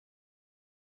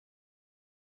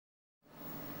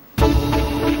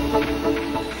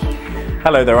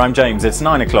Hello there, I'm James. It's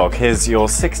 9 o'clock. Here's your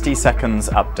 60 seconds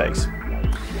update.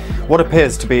 What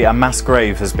appears to be a mass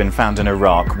grave has been found in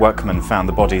Iraq. Workmen found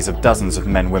the bodies of dozens of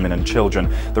men, women and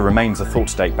children. The remains are thought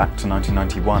to date back to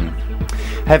 1991.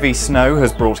 Heavy snow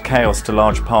has brought chaos to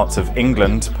large parts of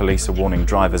England. Police are warning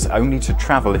drivers only to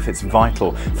travel if it's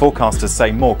vital. Forecasters say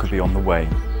more could be on the way.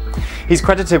 He's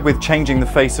credited with changing the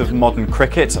face of modern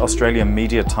cricket. Australian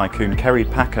media tycoon Kerry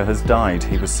Packer has died.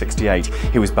 He was 68.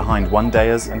 He was behind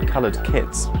one-dayers and coloured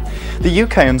kits. The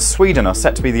UK and Sweden are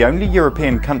set to be the only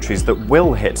European countries that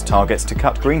will hit targets to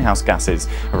cut greenhouse gases.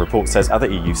 A report says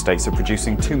other EU states are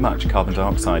producing too much carbon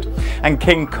dioxide. And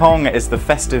King Kong is the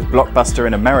festive blockbuster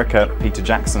in America. Peter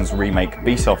Jackson's remake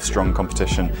beat off strong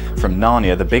competition from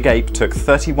Narnia. The Big Ape took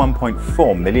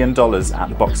 $31.4 million at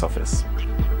the box office.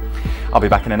 I'll be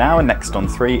back in an hour. Next on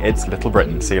 3, it's Little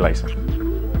Britain. See you later.